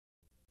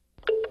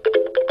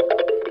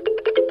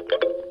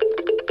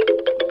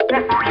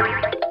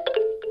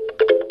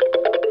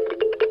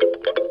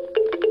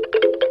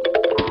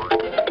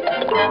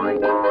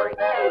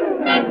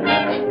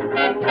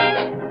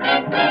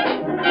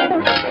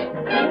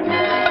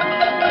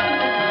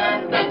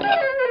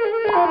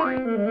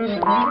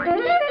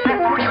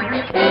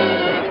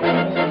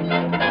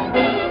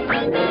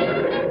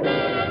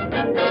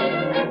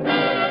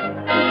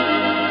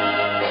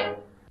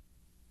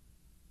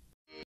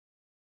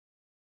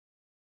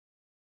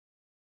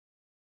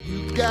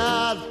You've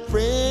got a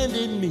friend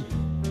in me.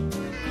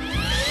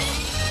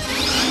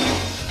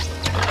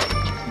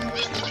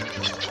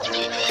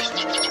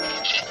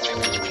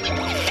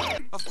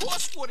 Of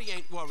course Woody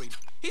ain't worried.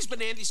 He's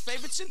been Andy's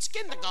favorite since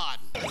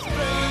kindergarten.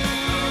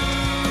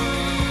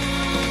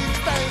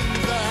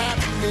 Things are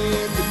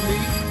happening to me.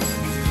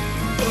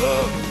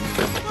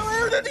 Not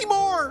hurt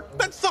anymore.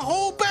 That's the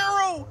whole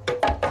barrel.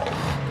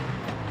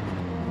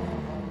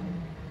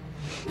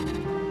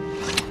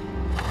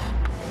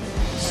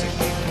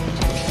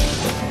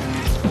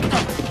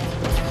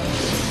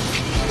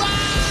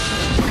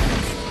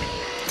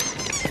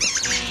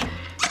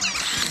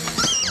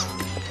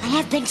 I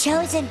have been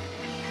chosen.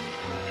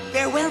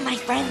 Farewell, my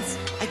friends.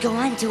 I go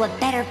on to a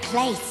better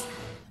place.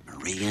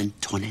 Marie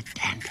Antoinette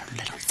and her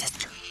little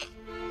sister.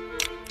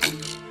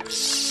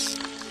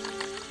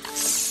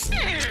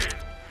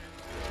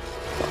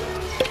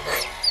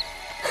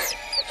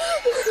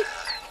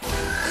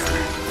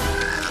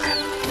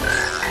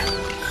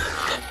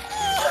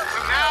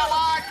 From now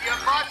on, you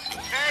must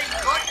take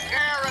good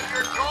care of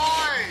your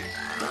toys.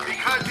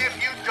 Because if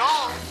you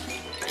don't,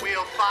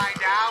 we'll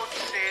find out,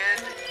 Sid.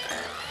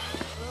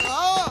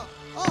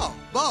 Oh,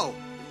 Bo.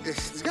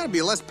 There's got to be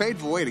a less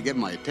painful way to get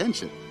my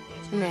attention.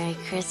 Merry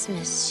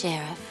Christmas,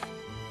 Sheriff.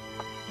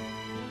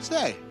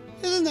 Say,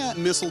 isn't that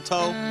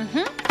mistletoe?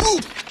 Mm-hmm.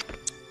 Ooh!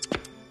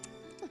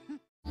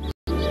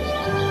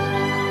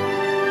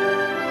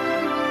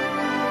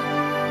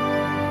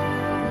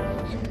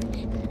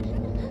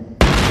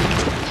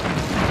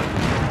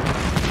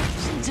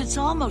 Since it's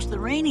almost the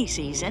rainy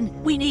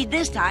season, we need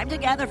this time to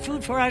gather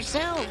food for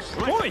ourselves.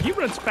 Boy, he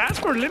runs fast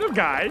for a little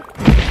guy.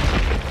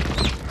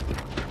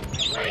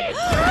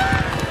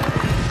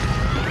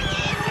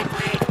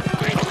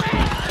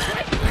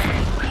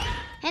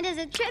 And as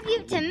a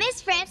tribute to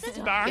Miss Frances,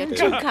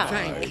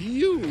 Thank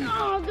You.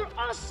 oh, they're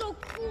all so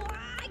cool.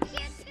 I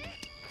can't.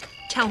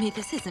 Tell me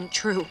this isn't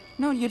true.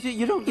 No, you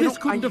don't. This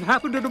couldn't have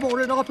happened at a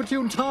more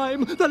inopportune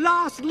time. The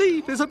last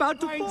leaf is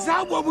about to fall. Is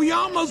that what we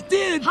almost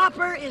did?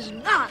 Hopper is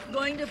not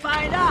going to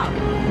find out.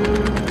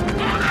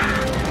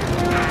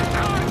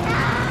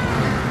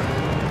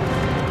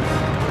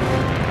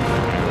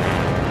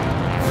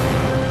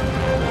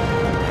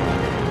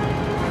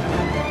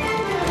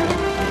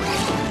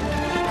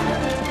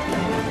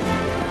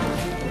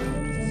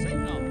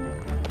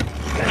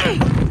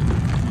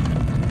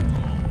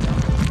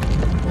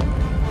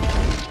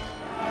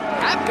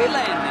 Happy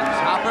landings,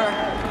 Hopper.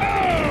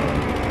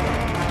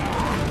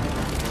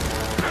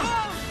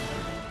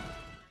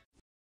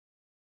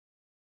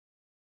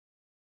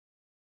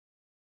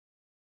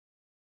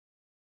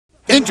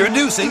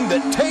 Introducing the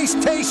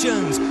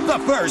Taste-Tations, the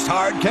first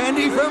hard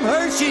candy from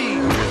Hershey.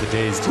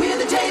 We're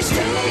the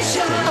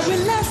Taste-Tations. We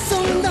last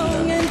so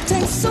long and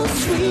taste so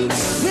sweet.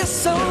 We're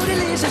so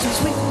delicious and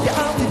sweet. You're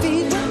all we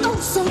feed. We're oh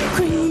so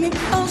creamy,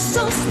 oh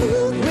so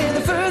smooth. We're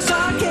the first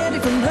hard candy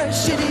from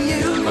Hershey to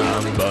you.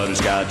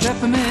 Butterscotch,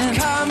 Peppermint,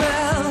 caramel,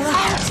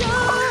 and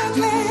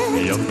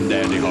chocolate. Yup and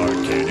dandy hard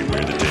candy.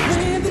 We're the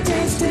We're the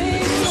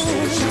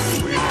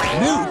Taste-Tations.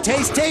 New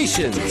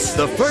Taste-Tations,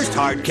 the first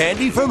hard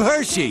candy from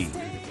Hershey.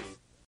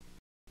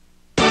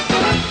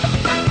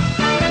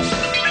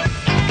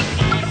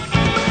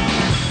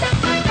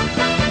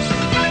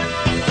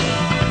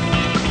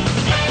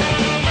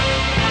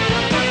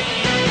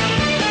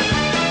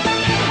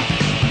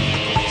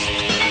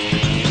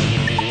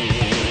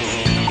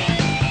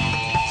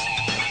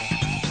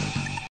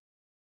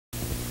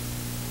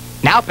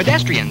 Now,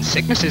 pedestrians,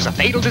 sickness is a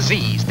fatal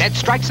disease that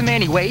strikes them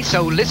anyway,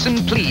 so listen,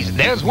 please.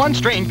 There's one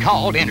strain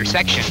called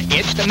intersection.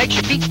 It's that makes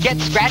your feet get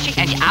scratchy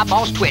and your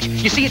eyeballs twitch.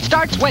 You see, it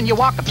starts when you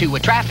walk up to a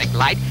traffic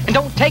light and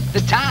don't take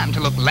the time to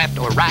look left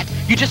or right.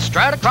 You just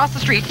strut across the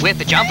street with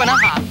a jump and a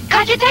hop.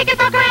 'Cause you take it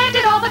for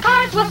granted all the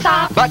cars will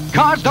stop. But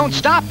cars don't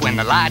stop when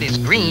the light is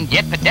green,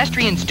 yet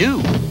pedestrians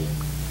do.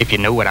 If you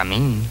know what I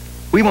mean.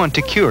 We want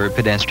to cure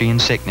pedestrian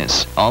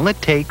sickness. All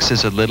it takes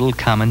is a little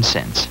common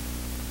sense.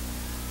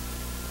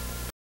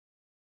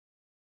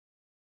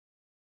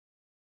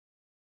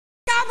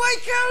 Cowboy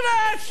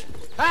Curtis!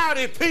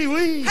 Howdy,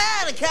 Pee-wee.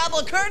 Howdy,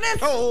 Cowboy Curtis!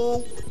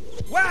 Oh.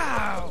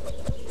 Wow!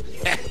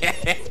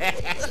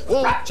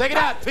 Well, check it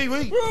out,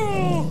 Pee-wee.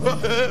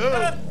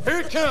 Here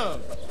it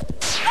comes.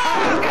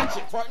 Got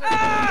you, partner.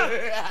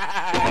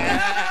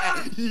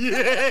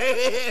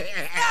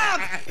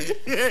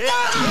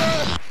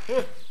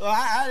 Well,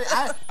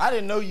 I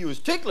didn't know you was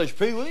ticklish,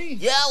 Pee-wee.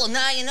 Yeah, well,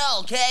 now you know,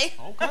 okay?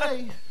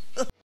 Okay.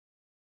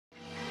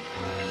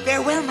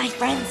 Farewell, my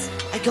friends.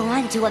 I go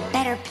on to a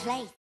better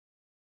place.